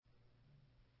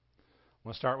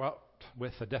Want to start out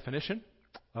with a definition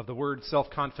of the word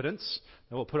self-confidence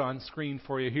that we'll put on screen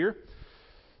for you here.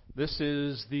 This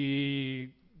is the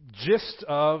gist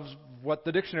of what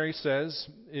the dictionary says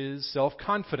is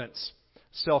self-confidence.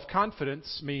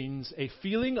 Self-confidence means a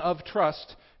feeling of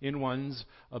trust in one's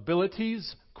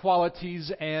abilities,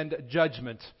 qualities, and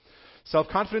judgment.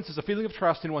 Self-confidence is a feeling of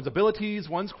trust in one's abilities,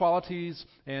 one's qualities,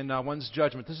 and one's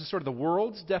judgment. This is sort of the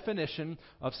world's definition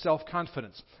of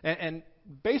self-confidence. And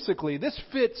basically, this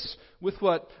fits with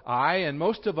what I and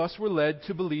most of us were led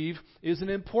to believe is an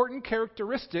important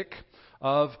characteristic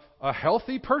of a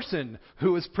healthy person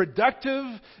who is productive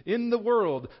in the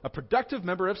world. A productive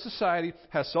member of society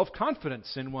has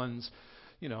self-confidence in one's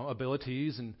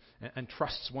abilities and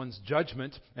trusts one's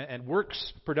judgment and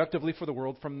works productively for the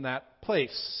world from that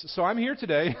place. So I'm here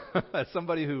today as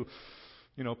somebody who,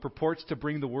 purports to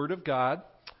bring the Word of God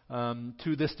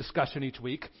to this discussion each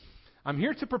week. I'm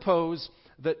here to propose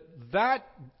that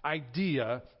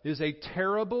idea is a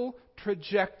terrible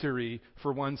trajectory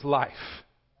for one's life.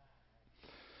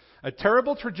 A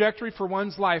terrible trajectory for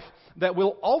one's life that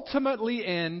will ultimately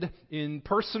end in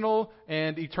personal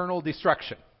and eternal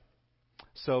destruction.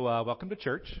 So welcome to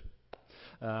church.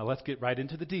 Let's get right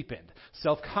into the deep end.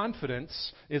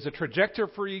 Self-confidence is a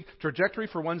trajectory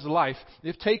for one's life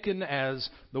if taken as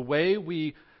the way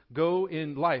we go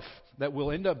in life that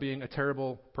will end up being a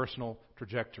terrible personal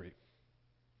trajectory.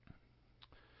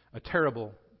 A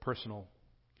terrible personal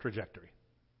trajectory.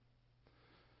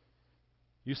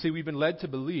 You see, we've been led to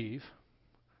believe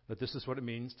that this is what it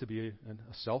means to be a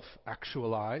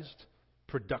self-actualized,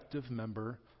 productive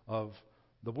member of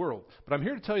the world. But I'm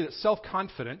here to tell you that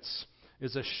self-confidence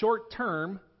is a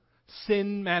short-term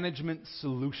sin management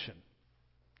solution.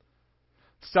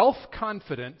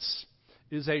 Self-confidence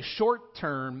is a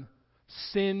short-term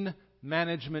sin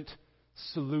management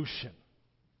solution.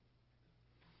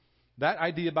 That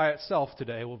idea by itself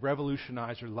today will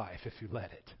revolutionize your life if you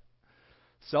let it.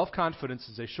 Self-confidence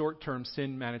is a short-term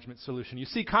sin management solution. You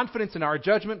see, confidence in our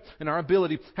judgment and our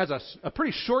ability has a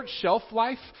pretty short shelf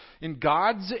life in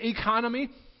God's economy.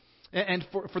 And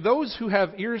for those who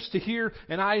have ears to hear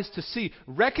and eyes to see,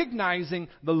 recognizing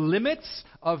the limits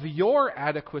of your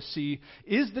adequacy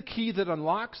is the key that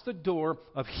unlocks the door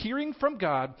of hearing from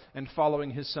God and following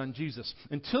His Son Jesus.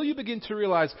 Until you begin to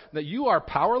realize that you are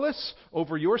powerless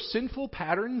over your sinful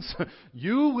patterns,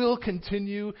 you will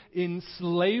continue in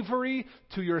slavery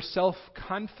to your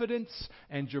self-confidence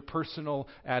and your personal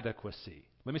adequacy.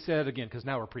 Let me say that again, because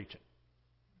now we're preaching.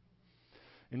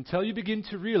 Until you begin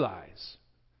to realize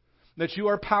that you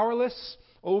are powerless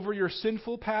over your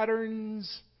sinful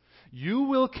patterns, you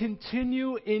will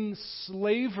continue in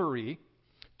slavery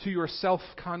to your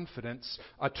self-confidence,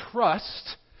 a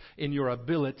trust in your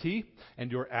ability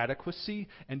and your adequacy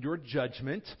and your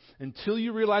judgment. Until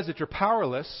you realize that you're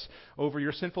powerless over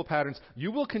your sinful patterns,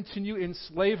 you will continue in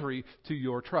slavery to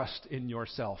your trust in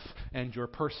yourself and your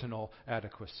personal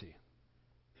adequacy.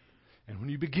 And when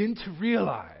you begin to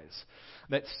realize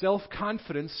that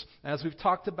self-confidence, as we've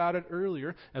talked about it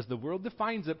earlier, as the world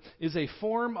defines it, is a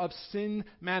form of sin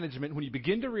management, when you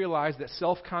begin to realize that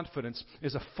self-confidence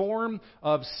is a form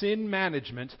of sin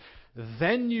management,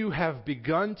 then you have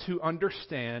begun to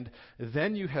understand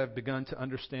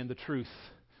the truth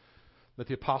that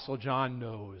the Apostle John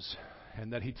knows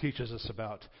and that he teaches us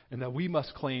about and that we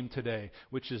must claim today,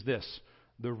 which is this: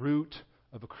 the root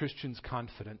of a Christian's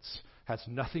confidence has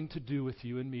nothing to do with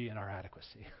you and me and our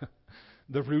adequacy.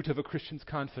 The root of a Christian's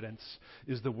confidence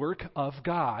is the work of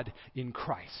God in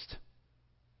Christ.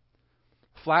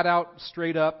 Flat out,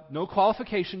 straight up, no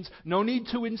qualifications, no need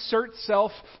to insert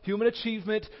self, human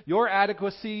achievement, your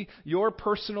adequacy, your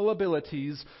personal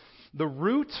abilities. The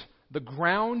root, the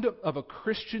ground of a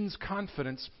Christian's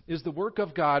confidence is the work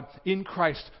of God in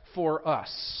Christ for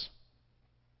us.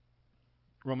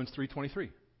 Romans 3:23.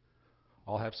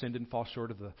 All have sinned and fall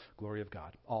short of the glory of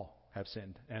God. All have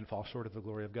sinned and fall short of the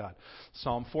glory of God.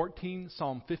 Psalm 14,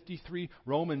 Psalm 53,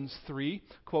 Romans 3,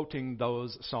 quoting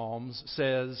those Psalms,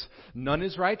 says, "None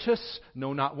is righteous,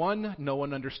 no, not one. No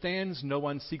one understands. No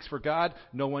one seeks for God.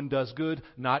 No one does good,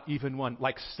 not even one."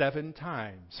 Like 7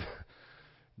 times.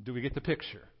 Do we get the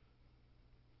picture?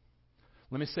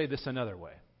 Let me say this another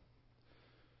way.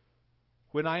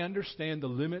 When I understand the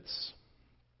limits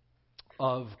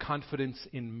of confidence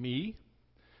in me,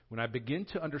 when I begin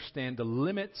to understand the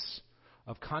limits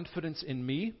of confidence in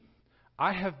me,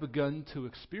 I have begun to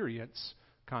experience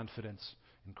confidence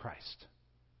in Christ.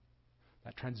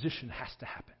 That transition has to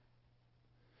happen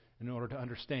in order to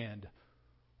understand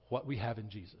what we have in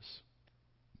Jesus.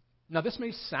 Now, this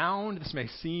may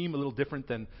seem a little different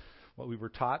than what we were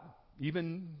taught,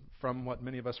 even from what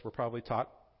many of us were probably taught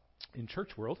in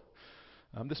church world.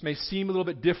 This may seem a little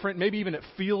bit different. Maybe even it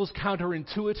feels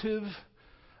counterintuitive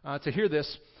to hear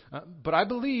this. But I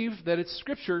believe that it's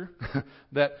Scripture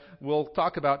that we'll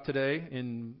talk about today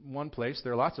in one place.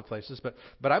 There are lots of places.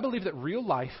 But I believe that real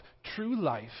life, true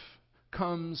life,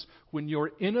 comes when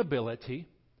your inability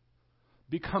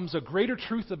becomes a greater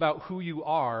truth about who you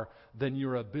are than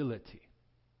your ability.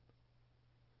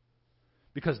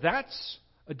 Because that's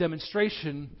a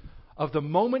demonstration of the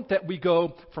moment that we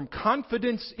go from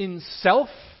confidence in self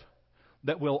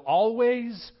that will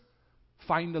always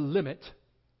find a limit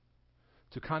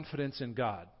to confidence in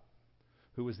God,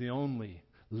 who is the only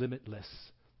limitless,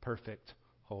 perfect,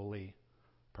 holy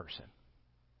person.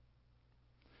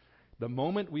 The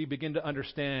moment we begin to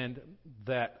understand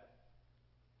that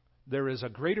there is a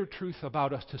greater truth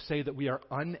about us to say that we are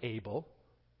unable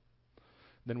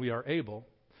than we are able,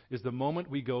 is the moment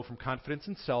we go from confidence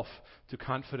in self to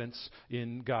confidence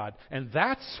in God. And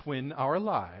that's when our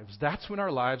lives,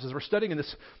 as we're studying in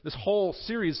this whole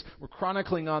series, we're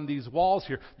chronicling on these walls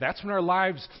here, that's when our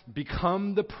lives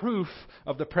become the proof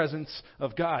of the presence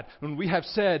of God. When we have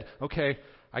said, okay,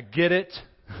 I get it,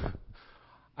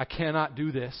 I cannot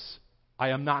do this, I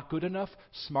am not good enough,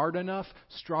 smart enough,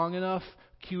 strong enough,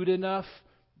 cute enough,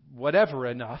 whatever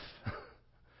enough.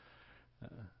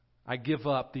 I give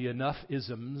up the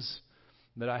enough-isms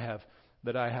that I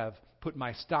have put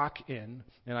my stock in,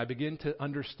 and I begin to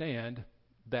understand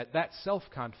that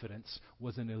self-confidence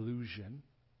was an illusion.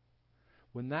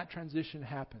 When that transition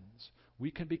happens,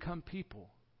 we can become people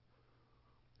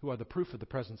who are the proof of the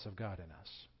presence of God in us.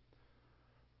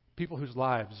 People whose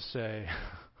lives say,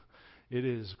 it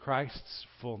is Christ's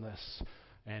fullness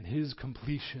and His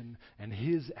completion and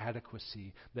His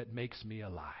adequacy that makes me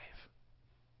alive.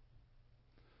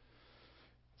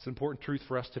 It's an important truth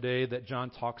for us today that John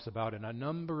talks about in a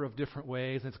number of different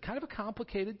ways. It's kind of a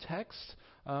complicated text,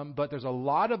 but there's a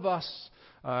lot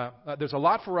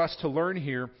for us to learn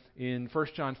here in 1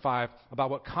 John 5 about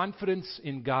what confidence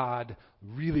in God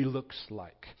really looks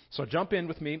like. So jump in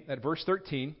with me at verse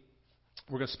 13.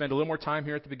 We're going to spend a little more time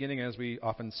here at the beginning, as we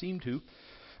often seem to,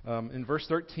 in verse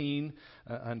 13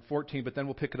 and 14, but then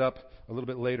we'll pick it up a little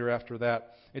bit later after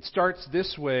that. It starts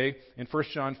this way in 1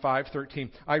 John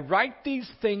 5:13. I write these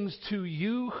things to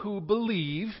you who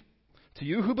believe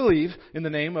in the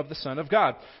name of the Son of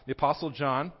God. The Apostle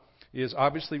John is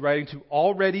obviously writing to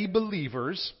already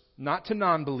believers, not to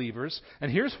non-believers.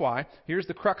 And here's why. Here's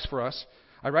the crux for us.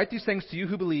 I write these things to you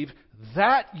who believe,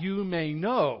 that you may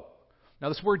know. Now,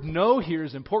 this word know here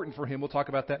is important for him. We'll talk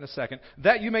about that in a second.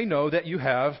 That you may know that you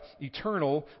have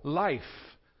eternal life.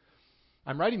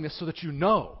 I'm writing this so that you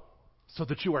know, so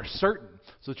that you are certain,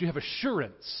 so that you have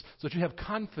assurance, so that you have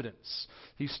confidence.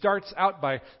 He starts out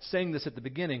by saying this at the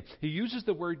beginning. He uses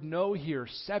the word know here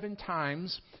 7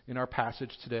 times in our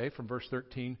passage today from verse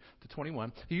 13 to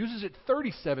 21. He uses it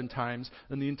 37 times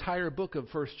in the entire book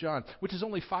of 1 John, which is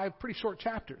only 5 pretty short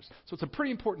chapters. So it's a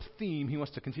pretty important theme he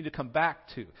wants to continue to come back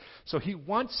to. So he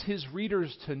wants his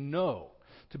readers to know,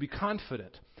 to be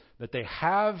confident that they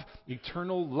have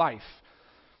eternal life,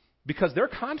 because their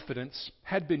confidence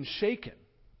had been shaken.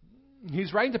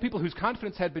 He's writing to people whose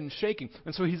confidence had been shaken.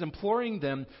 And so he's imploring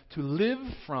them to live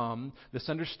from this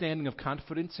understanding of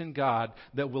confidence in God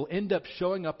that will end up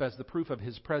showing up as the proof of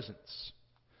His presence.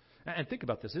 And think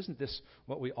about this. Isn't this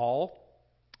what we all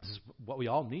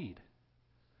need?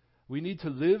 We need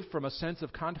to live from a sense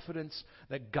of confidence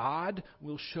that God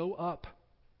will show up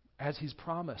as He's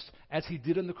promised, as He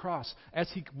did on the cross, as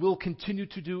He will continue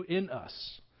to do in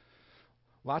us.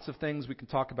 Lots of things we can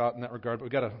talk about in that regard, but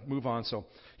we've got to move on. So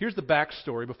here's the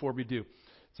backstory before we do.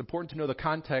 It's important to know the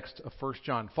context of 1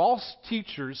 John. False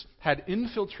teachers had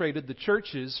infiltrated the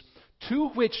churches to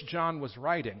which John was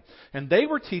writing. And they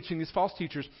were teaching, these false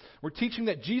teachers were teaching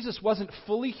that Jesus wasn't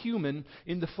fully human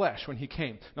in the flesh when He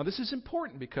came. Now this is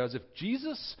important because if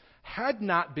Jesus had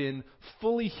not been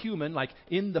fully human, like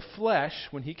in the flesh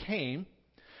when He came,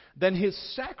 then His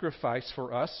sacrifice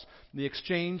for us, the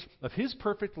exchange of His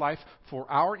perfect life for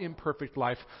our imperfect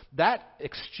life, that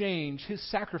exchange, His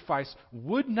sacrifice,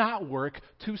 would not work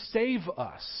to save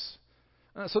us.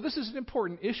 So this is an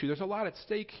important issue. There's a lot at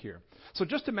stake here. So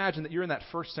just imagine that you're in that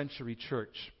first century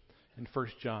church in 1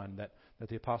 John that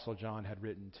the Apostle John had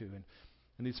written to.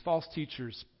 And these false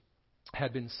teachers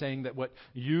had been saying that what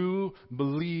you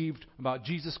believed about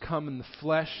Jesus come in the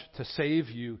flesh to save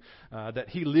you, that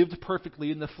He lived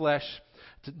perfectly in the flesh,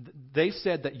 they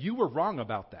said that you were wrong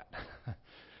about that.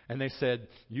 And they said,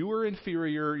 you were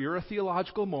inferior, you're a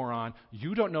theological moron,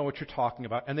 you don't know what you're talking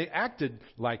about. And they acted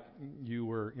like you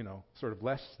were, sort of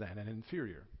less than and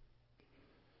inferior.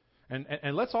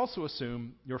 And let's also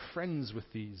assume you're friends with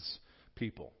these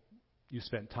people. You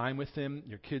spent time with them.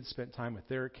 Your kids spent time with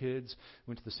their kids.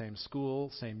 Went to the same school,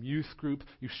 same youth group.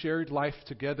 You shared life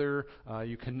together.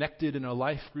 You connected in a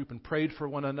life group and prayed for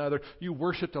one another. You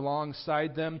worshiped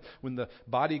alongside them when the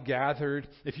body gathered.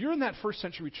 If you're in that first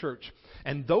century church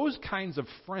and those kinds of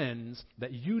friends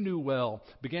that you knew well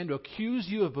began to accuse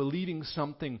you of believing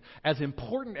something as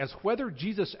important as whether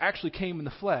Jesus actually came in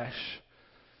the flesh,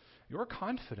 your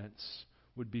confidence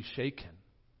would be shaken.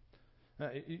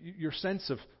 Your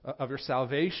sense of your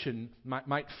salvation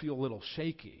might feel a little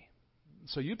shaky.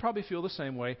 So you'd probably feel the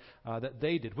same way that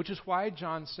they did, which is why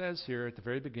John says here at the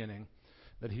very beginning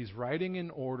that he's writing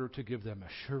in order to give them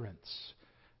assurance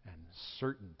and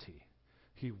certainty.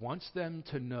 He wants them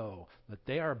to know that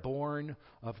they are born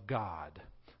of God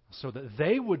so that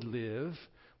they would live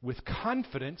with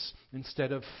confidence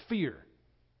instead of fear.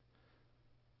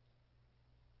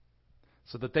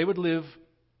 So that they would live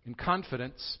in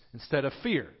confidence instead of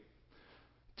fear.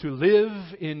 To live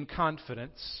in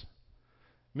confidence,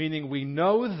 meaning we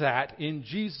know that in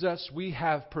Jesus we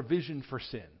have provision for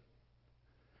sin.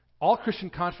 All Christian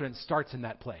confidence starts in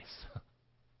that place.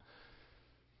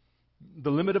 The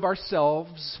limit of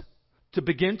ourselves, to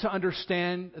begin to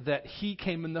understand that He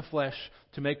came in the flesh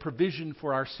to make provision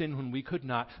for our sin when we could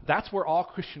not. That's where all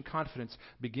Christian confidence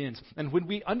begins. And when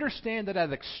we understand that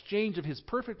as exchange of His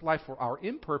perfect life for our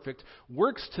imperfect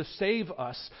works to save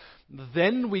us,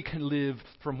 then we can live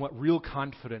from what real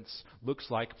confidence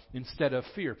looks like instead of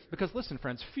fear. Because listen,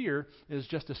 friends, fear is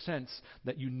just a sense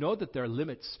that you know that there are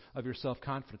limits of your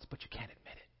self-confidence, but you can't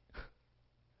admit it.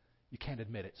 You can't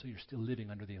admit it, so you're still living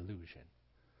under the illusion.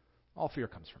 All fear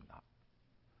comes from that.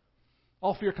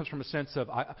 All fear comes from a sense of,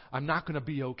 I'm not going to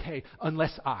be okay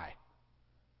unless I'm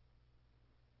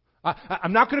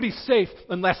not going to be safe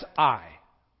unless I.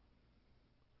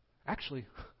 Actually,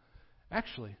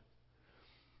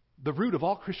 the root of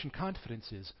all Christian confidence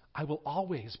is, I will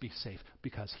always be safe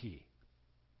because He.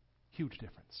 Huge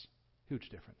difference. Huge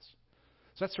difference.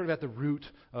 So that's sort of at the root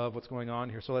of what's going on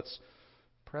here. So let's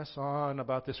press on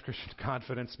about this Christian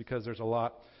confidence because there's a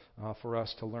lot for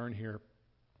us to learn here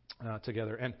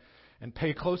together. And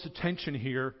pay close attention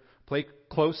here. Pay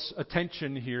close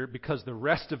attention here because the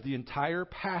rest of the entire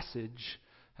passage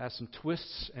has some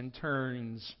twists and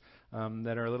turns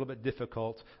that are a little bit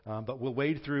difficult. But we'll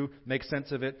wade through, make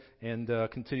sense of it, and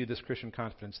continue this Christian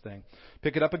confidence thing.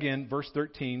 Pick it up again, verse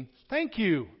 13. Thank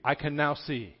you, I can now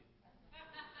see.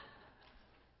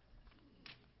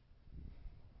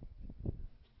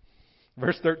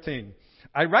 Verse 13.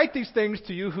 I write these things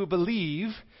to you who believe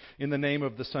in the name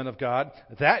of the Son of God,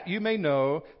 that you may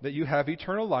know that you have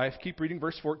eternal life. Keep reading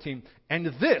verse 14. And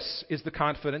this is the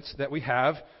confidence that we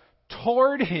have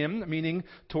toward Him, meaning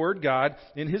toward God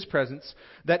in His presence,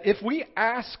 that if we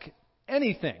ask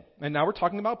anything, and now we're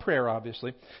talking about prayer,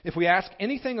 obviously, if we ask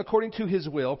anything according to His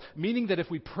will, meaning that if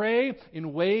we pray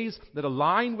in ways that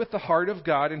align with the heart of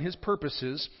God and His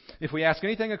purposes, if we ask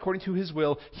anything according to His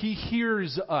will, He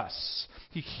hears us.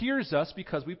 He hears us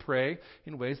because we pray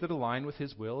in ways that align with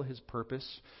His will, His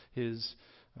purpose, His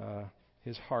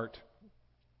heart.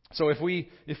 So if we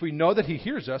know that He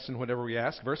hears us in whatever we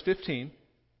ask, verse 15,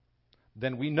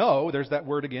 then we know, there's that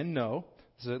word again, know.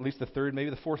 This is at least the third, maybe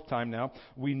the fourth time now.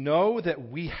 We know that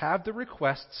we have the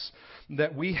requests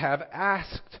that we have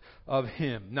asked of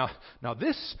Him. Now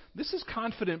this is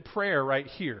confident prayer right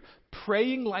here.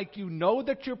 Praying like you know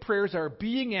that your prayers are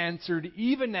being answered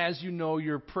even as you know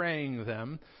you're praying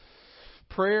them.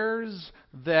 Prayers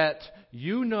that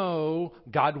you know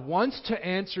God wants to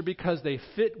answer because they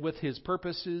fit with His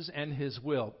purposes and His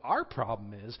will. Our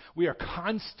problem is we are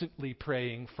constantly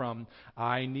praying from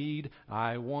I need,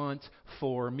 I want,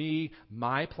 for me,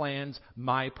 my plans,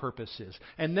 my purposes.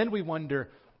 And then we wonder,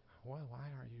 well, why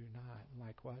are you not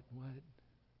like what?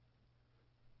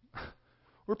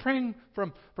 We're praying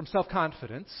from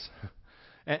self-confidence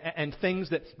and things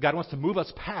that God wants to move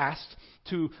us past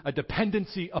to a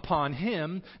dependency upon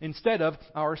Him instead of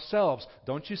ourselves.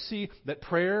 Don't you see that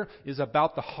prayer is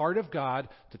about the heart of God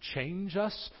to change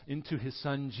us into His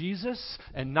Son Jesus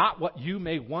and not what you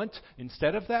may want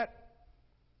instead of that?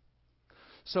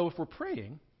 So if we're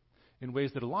praying in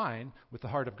ways that align with the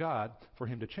heart of God for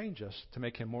Him to change us, to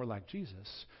make Him more like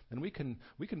Jesus, then we can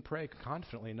pray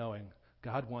confidently knowing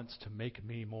God wants to make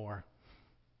me more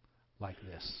like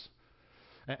this.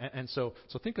 And so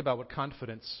think about what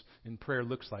confidence in prayer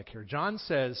looks like here. John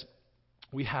says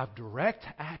we have direct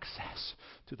access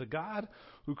to the God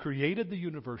who created the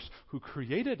universe, who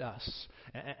created us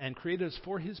and created us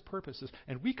for His purposes.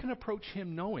 And we can approach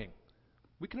Him knowing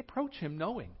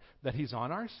that He's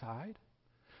on our side,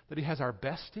 that He has our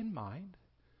best in mind,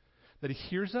 that He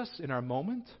hears us in our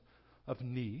moment of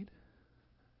need.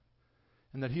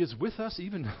 and that He is with us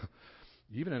even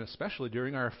and especially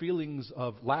during our feelings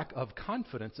of lack of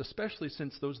confidence, especially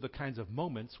since those are the kinds of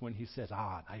moments when He says,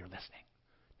 now you're listening.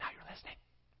 Now you're listening.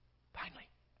 Finally.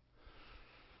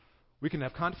 We can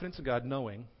have confidence in God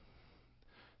knowing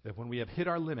that when we have hit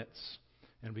our limits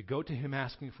and we go to Him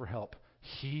asking for help,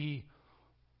 He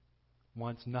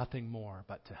wants nothing more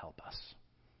but to help us.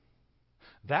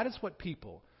 That is what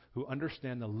people who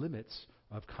understand the limits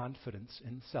of confidence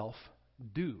in self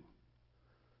do.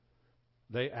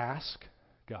 They ask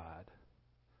God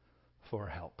for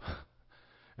help.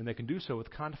 And they can do so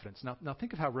with confidence. Now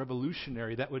think of how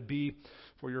revolutionary that would be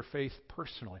for your faith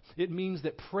personally. It means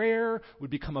that prayer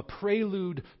would become a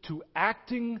prelude to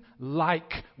acting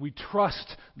like we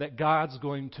trust that God's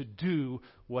going to do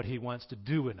what He wants to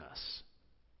do in us.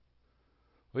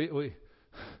 We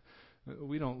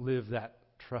don't live that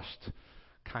trust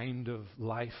kind of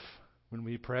life when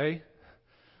we pray.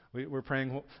 We're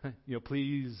praying,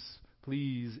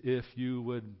 please, if you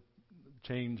would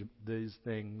change these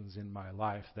things in my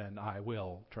life, then I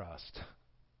will trust.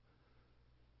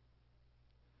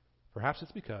 Perhaps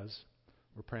it's because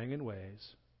we're praying in ways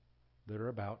that are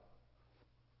about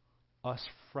us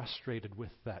frustrated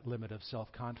with that limit of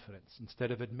self-confidence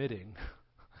instead of admitting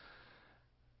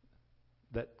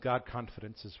that God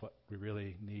confidence is what we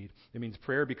really need. It means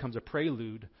prayer becomes a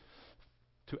prelude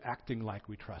to acting like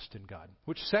we trust in God,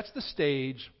 which sets the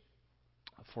stage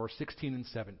for 16 and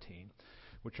 17,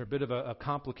 which are a bit of a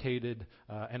complicated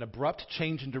and abrupt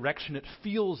change in direction, it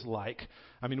feels like.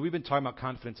 I mean, we've been talking about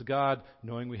confidence in God,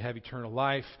 knowing we have eternal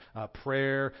life,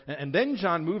 prayer, and then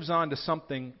John moves on to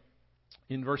something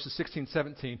in verses 16 and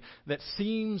 17 that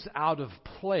seems out of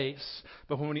place,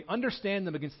 but when we understand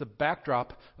them against the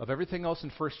backdrop of everything else in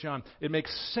 1 John, it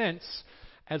makes sense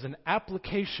as an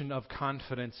application of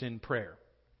confidence in prayer.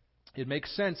 It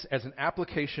makes sense as an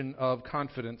application of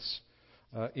confidence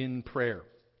in prayer.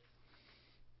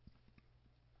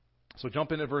 So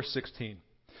jump into verse 16.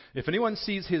 If anyone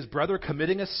sees his brother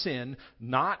committing a sin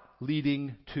not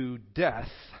leading to death,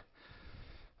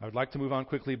 I would like to move on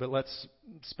quickly, but let's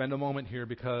spend a moment here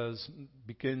because it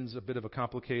begins a bit of a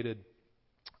complicated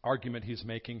argument he's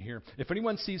making here. If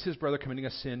anyone sees his brother committing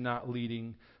a sin not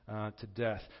leading to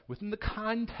death, within the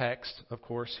context, of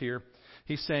course, here,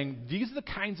 he's saying these are the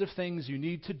kinds of things you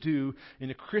need to do in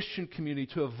a Christian community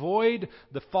to avoid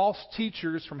the false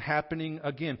teachers from happening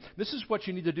again. This is what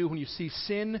you need to do when you see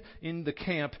sin in the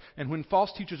camp and when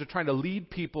false teachers are trying to lead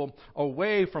people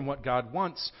away from what God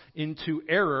wants into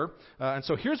error. And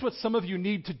so here's what some of you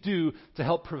need to do to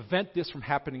help prevent this from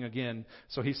happening again.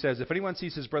 So he says, if anyone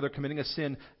sees his brother committing a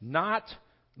sin not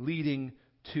leading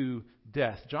to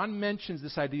death. John mentions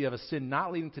this idea of a sin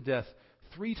not leading to death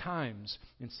 3 times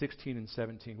in 16 and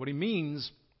 17. What he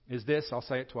means is this, I'll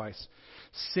say it twice.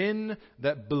 Sin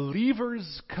that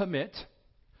believers commit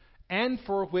and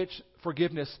for which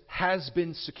forgiveness has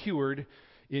been secured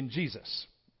in Jesus.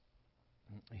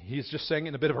 He's just saying it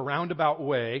in a bit of a roundabout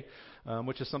way,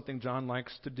 which is something John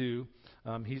likes to do.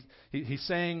 He's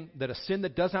saying that a sin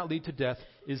that does not lead to death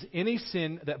is any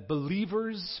sin that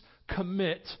believers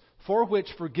commit for which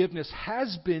forgiveness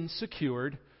has been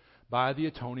secured by the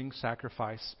atoning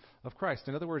sacrifice of Christ.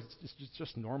 In other words, it's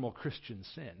just normal Christian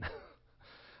sin.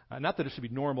 Not that it should be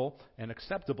normal and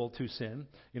acceptable to sin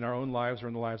in our own lives or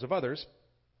in the lives of others,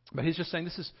 but he's just saying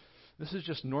this is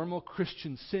just normal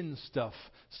Christian sin stuff,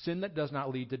 sin that does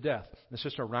not lead to death. It's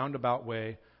just a roundabout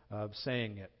way of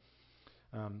saying it.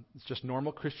 It's just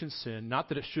normal Christian sin, not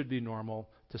that it should be normal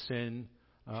to sin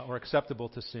or acceptable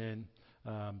to sin,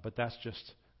 but that's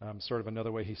just sort of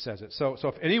another way he says it. So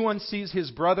if anyone sees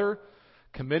his brother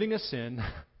committing a sin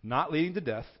not leading to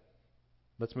death,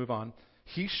 let's move on.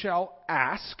 He shall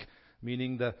ask,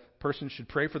 meaning the person should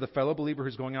pray for the fellow believer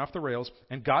who's going off the rails,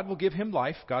 and God will give him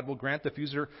life. God will grant the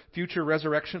future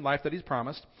resurrection life that He's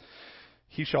promised.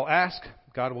 He shall ask,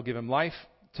 God will give him life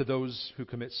to those who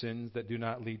commit sins that do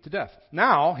not lead to death.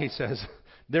 Now, he says,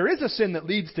 there is a sin that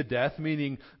leads to death,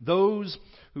 meaning those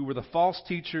who were the false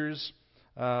teachers,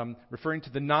 referring to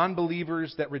the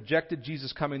non-believers that rejected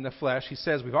Jesus coming in the flesh. He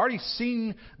says, we've already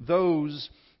seen those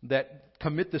that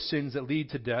commit the sins that lead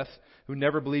to death, who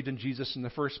never believed in Jesus in the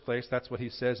first place. That's what he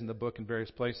says in the book in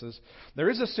various places. There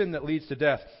is a sin that leads to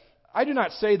death. I do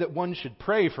not say that one should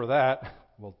pray for that.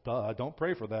 Well, don't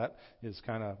pray for that, is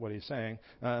kind of what he's saying.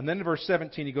 And then in verse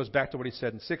 17, he goes back to what he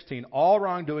said in 16. All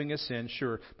wrongdoing is sin,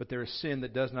 sure, but there is sin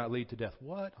that does not lead to death.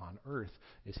 What on earth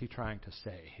is he trying to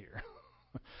say here?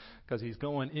 Because he's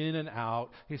going in and out.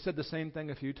 He said the same thing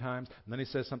a few times, and then he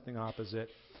says something opposite.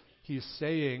 He's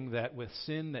saying that with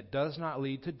sin that does not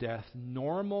lead to death,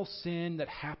 normal sin that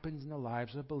happens in the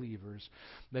lives of believers,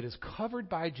 that is covered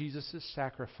by Jesus'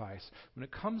 sacrifice, when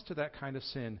it comes to that kind of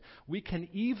sin, we can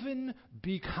even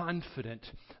be confident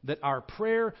that our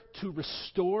prayer to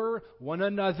restore one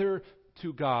another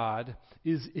to God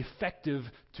is effective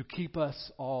to keep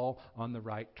us all on the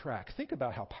right track. Think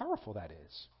about how powerful that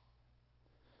is.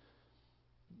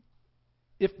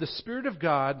 If the Spirit of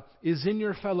God is in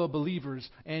your fellow believers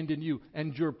and in you,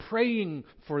 and you're praying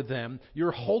for them,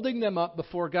 you're holding them up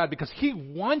before God because He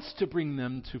wants to bring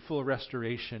them to full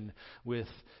restoration with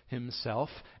Himself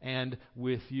and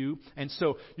with you. And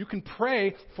so you can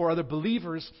pray for other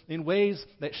believers in ways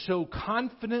that show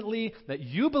confidently that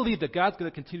you believe that God's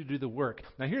going to continue to do the work.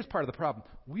 Now here's part of the problem.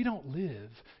 We don't live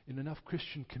in enough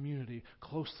Christian community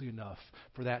closely enough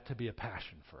for that to be a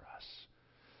passion for us.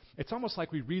 It's almost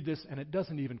like we read this and it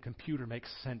doesn't even compute or make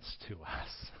sense to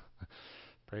us.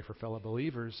 Pray for fellow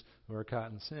believers who are caught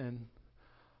in sin.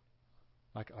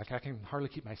 Like I can hardly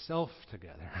keep myself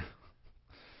together.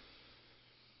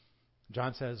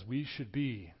 John says we should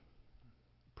be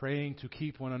praying to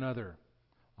keep one another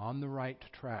on the right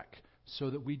track so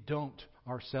that we don't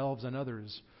ourselves and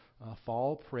others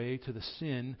fall prey to the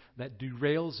sin that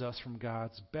derails us from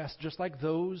God's best, just like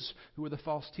those who are the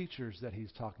false teachers that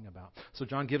he's talking about. So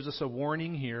John gives us a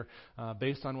warning here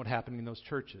based on what happened in those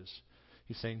churches.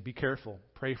 He's saying, be careful,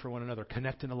 pray for one another,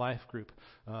 connect in a life group.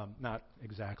 Not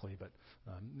exactly, but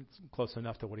it's close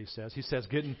enough to what he says. He says,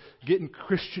 get in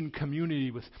Christian community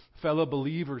with fellow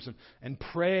believers and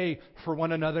pray for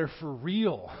one another for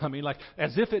real. I mean, like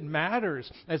as if it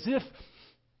matters, as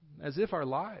if our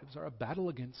lives are a battle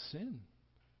against sin.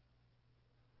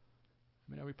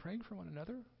 I mean, are we praying for one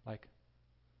another? Like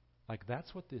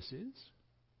that's what this is?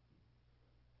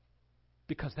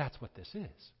 Because that's what this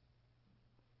is.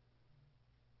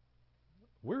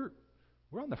 We're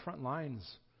on the front lines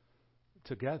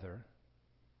together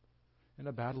in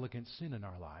a battle against sin in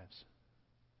our lives.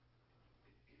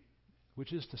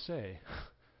 Which is to say,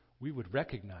 we would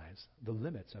recognize the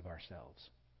limits of ourselves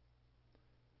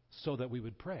so that we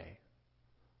would pray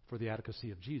for the adequacy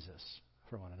of Jesus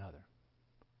for one another.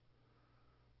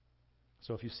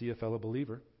 So if you see a fellow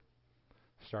believer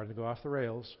starting to go off the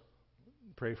rails,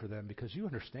 pray for them because you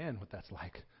understand what that's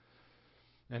like.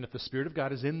 And if the Spirit of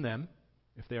God is in them,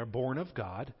 if they are born of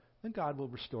God, then God will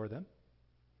restore them.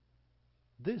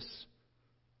 This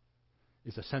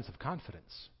is a sense of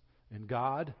confidence in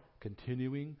God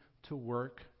continuing to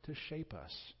work to shape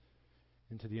us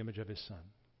into the image of His Son.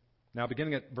 Now,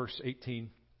 beginning at verse 18,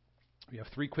 we have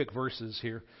 3 quick verses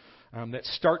here that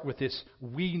start with this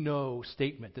 "we know"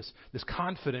 statement, this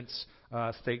confidence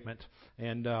statement.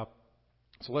 And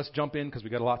so let's jump in because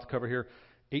we've got a lot to cover here.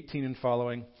 18 and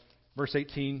following. Verse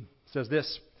 18 says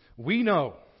this: we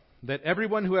know that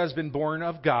everyone who has been born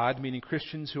of God, meaning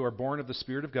Christians who are born of the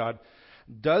Spirit of God,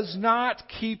 does not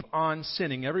keep on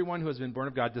sinning. Everyone who has been born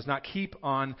of God does not keep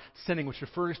on sinning, which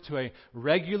refers to a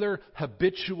regular,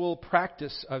 habitual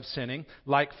practice of sinning,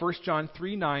 like 1 John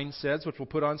 3:9 says, which we'll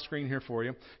put on screen here for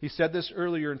you. He said this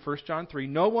earlier in 1 John 3.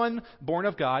 No one born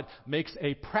of God makes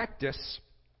a practice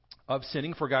of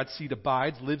sinning, for God's seed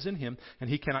abides, lives in him, and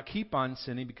he cannot keep on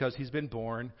sinning because he's been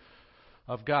born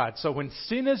of God. So when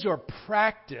sin is your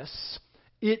practice,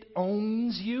 it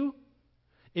owns you.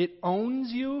 It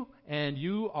owns you, and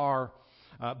you are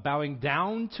bowing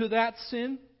down to that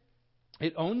sin.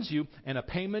 It owns you, and a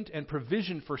payment and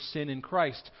provision for sin in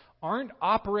Christ aren't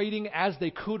operating as they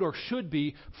could or should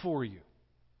be for you.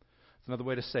 That's another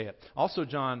way to say it. Also,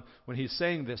 John, when he's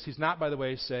saying this, he's not, by the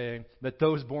way, saying that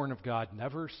those born of God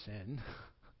never sin,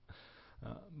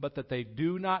 but that they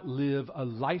do not live a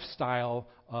lifestyle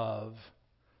of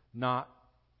not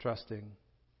trusting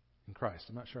in Christ.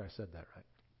 I'm not sure I said that right.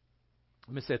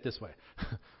 Let me say it this way.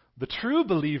 The true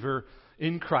believer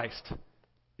in Christ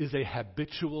is a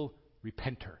habitual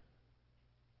repenter.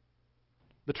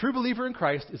 The true believer in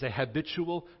Christ is a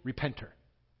habitual repenter.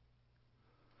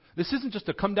 This isn't just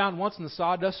a come down once in the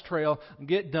sawdust trail and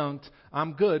get dunked,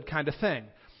 I'm good kind of thing.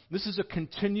 This is a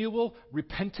continual,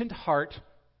 repentant heart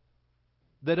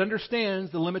that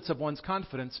understands the limits of one's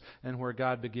confidence and where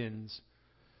God begins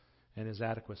and is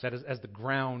adequate. That is as the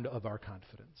ground of our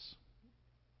confidence.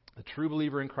 A true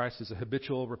believer in Christ is a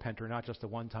habitual repenter, not just a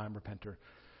one-time repenter,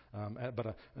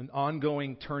 but an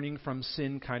ongoing turning from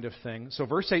sin kind of thing. So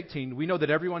verse 18, we know that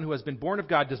everyone who has been born of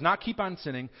God does not keep on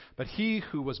sinning, but he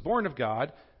who was born of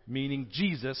God, meaning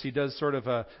Jesus, he does sort of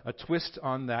a twist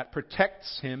on that,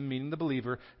 protects him, meaning the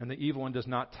believer, and the evil one does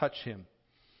not touch him.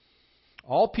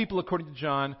 All people, according to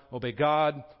John, obey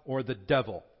God or the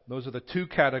devil. Those are the two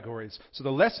categories. So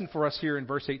the lesson for us here in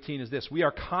verse 18 is this. We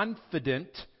are confident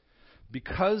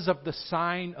because of the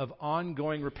sign of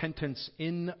ongoing repentance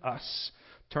in us,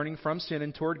 turning from sin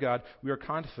and toward God. We are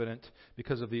confident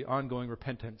because of the ongoing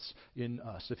repentance in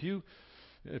us.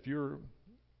 If you're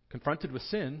confronted with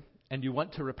sin and you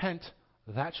want to repent,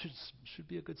 that should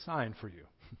be a good sign for you.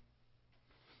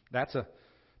 That's a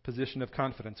position of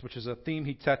confidence, which is a theme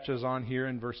he touches on here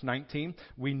in verse 19.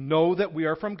 We know that we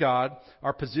are from God.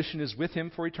 Our position is with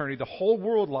Him for eternity. The whole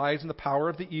world lies in the power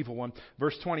of the evil one.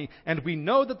 Verse 20, and we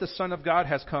know that the Son of God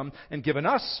has come and given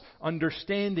us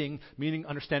understanding, meaning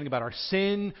understanding about our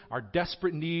sin, our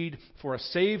desperate need for a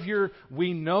Savior.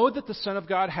 We know that the Son of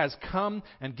God has come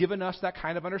and given us that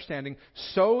kind of understanding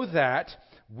so that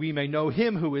we may know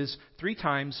Him who is 3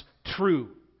 times true,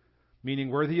 meaning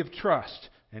worthy of trust,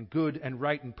 and good and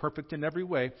right and perfect in every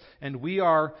way. And we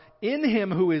are in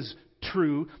Him who is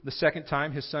true, the 2nd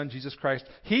time, His Son, Jesus Christ.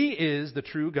 He is the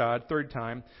true God, 3rd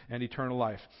time, and eternal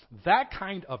life. That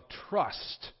kind of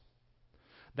trust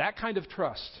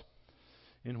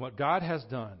in what God has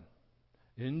done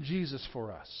in Jesus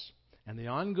for us, and the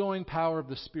ongoing power of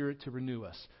the Spirit to renew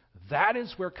us, that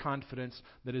is where confidence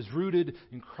that is rooted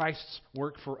in Christ's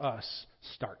work for us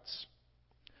starts.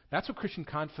 That's what Christian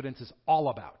confidence is all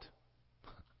about.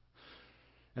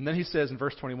 And then he says in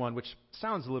verse 21, which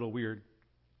sounds a little weird,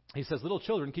 he says, little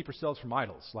children, keep yourselves from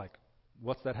idols. Like,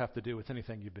 what's that have to do with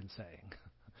anything you've been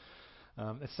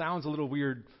saying? It sounds a little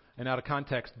weird and out of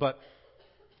context, but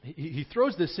he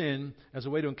throws this in as a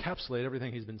way to encapsulate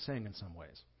everything he's been saying in some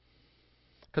ways.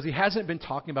 Because he hasn't been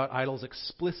talking about idols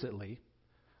explicitly.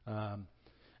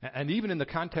 And even in the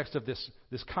context of this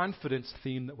confidence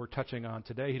theme that we're touching on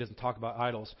today, he doesn't talk about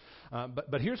idols.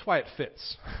 But here's why it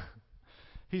fits.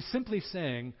 He's simply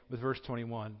saying, with verse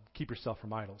 21, keep yourself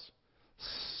from idols.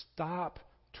 Stop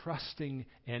trusting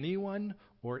anyone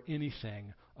or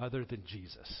anything other than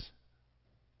Jesus.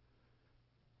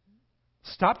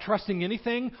 Stop trusting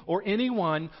anything or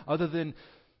anyone other than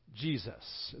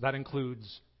Jesus. That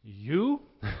includes you.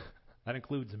 That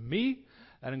includes me.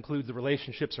 That includes the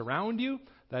relationships around you.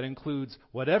 That includes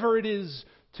whatever it is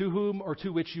to whom or to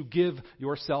which you give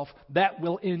yourself, that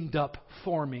will end up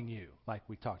forming you, like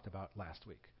we talked about last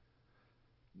week.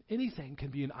 Anything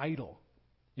can be an idol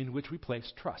in which we place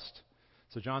trust.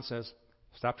 So John says,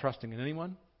 stop trusting in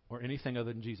anyone or anything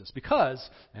other than Jesus. Because,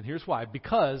 and here's why,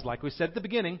 because, like we said at the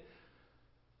beginning,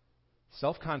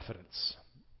 self-confidence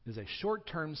is a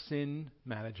short-term sin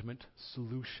management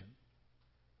solution.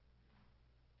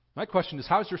 My question is,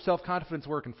 how's your self-confidence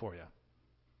working for you?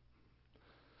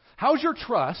 How's your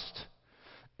trust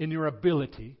in your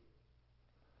ability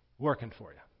working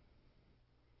for you?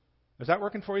 Is that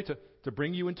working for you to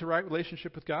bring you into right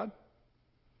relationship with God?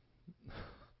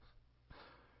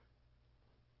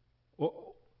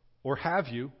 Or have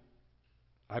you,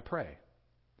 I pray,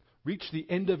 reached the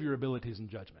end of your abilities in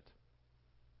judgment?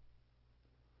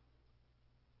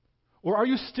 Or are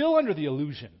you still under the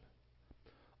illusion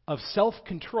of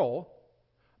self-control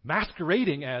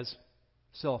masquerading as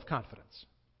self-confidence?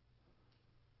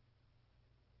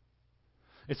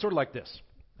 It's sort of like this,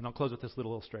 and I'll close with this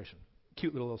little illustration,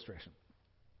 cute little illustration.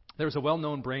 There was a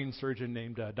well-known brain surgeon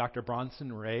named Dr.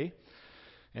 Bronson Ray,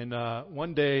 and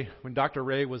one day when Dr.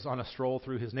 Ray was on a stroll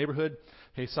through his neighborhood,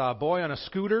 he saw a boy on a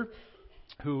scooter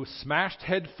who smashed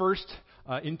head first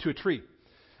into a tree.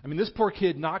 I mean, this poor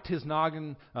kid knocked his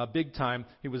noggin big time.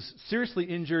 He was seriously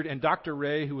injured, and Dr.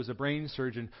 Ray, who was a brain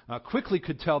surgeon, quickly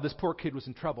could tell this poor kid was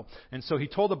in trouble. And so he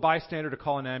told a bystander to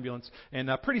call an ambulance,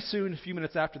 and pretty soon, a few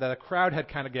minutes after that, a crowd had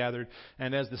kind of gathered,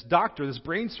 and as this doctor, this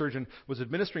brain surgeon, was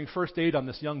administering first aid on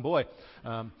this young boy,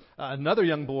 another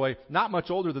young boy, not much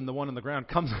older than the one on the ground,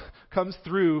 comes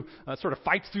through, sort of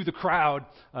fights through the crowd,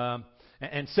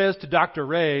 and says to Dr.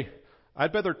 Ray,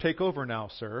 "I'd better take over now,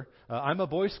 sir. I'm a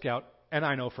Boy Scout, and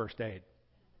I know first aid."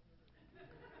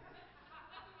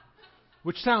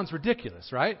 Which sounds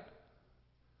ridiculous, right?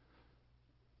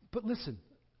 But listen,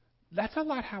 that's a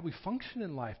lot how we function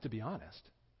in life, to be honest.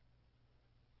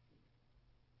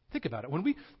 Think about it. When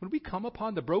we come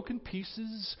upon the broken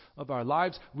pieces of our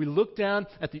lives, we look down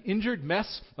at the injured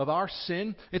mess of our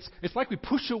sin. It's like we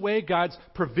push away God's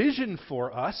provision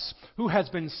for us, who has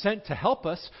been sent to help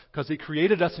us because He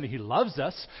created us and He loves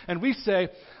us. And we say,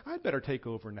 "I'd better take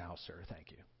over now, sir.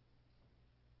 Thank you."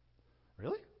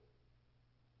 Really?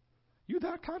 You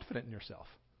that confident in yourself?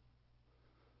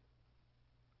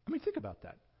 I mean, think about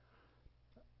that.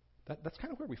 That's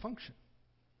kind of where we function.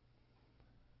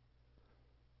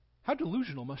 How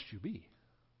delusional must you be?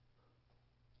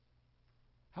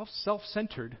 How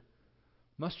self-centered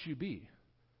must you be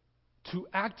to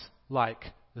act like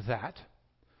that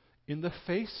in the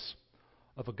face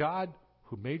of a God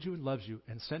who made you and loves you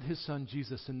and sent his Son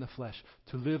Jesus in the flesh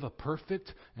to live a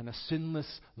perfect and a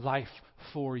sinless life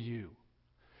for you,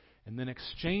 and then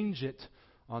exchange it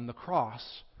on the cross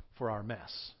for our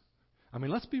mess. I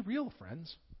mean, let's be real,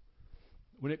 friends.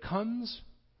 When it comes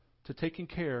to taking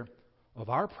care of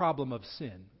our problem of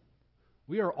sin,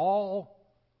 we are all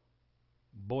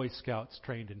Boy Scouts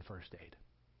trained in first aid.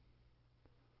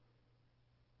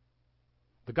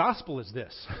 The gospel is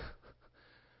this.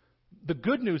 The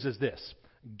good news is this.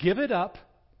 Give it up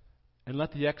and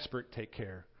let the expert take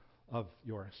care of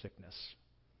your sickness.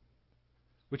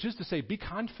 Which is to say, be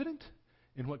confident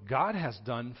in what God has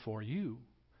done for you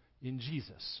in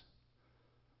Jesus.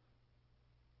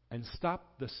 And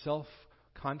stop the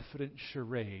self-confident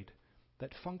charade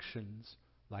that functions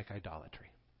like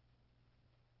idolatry.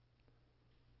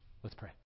 Let's pray.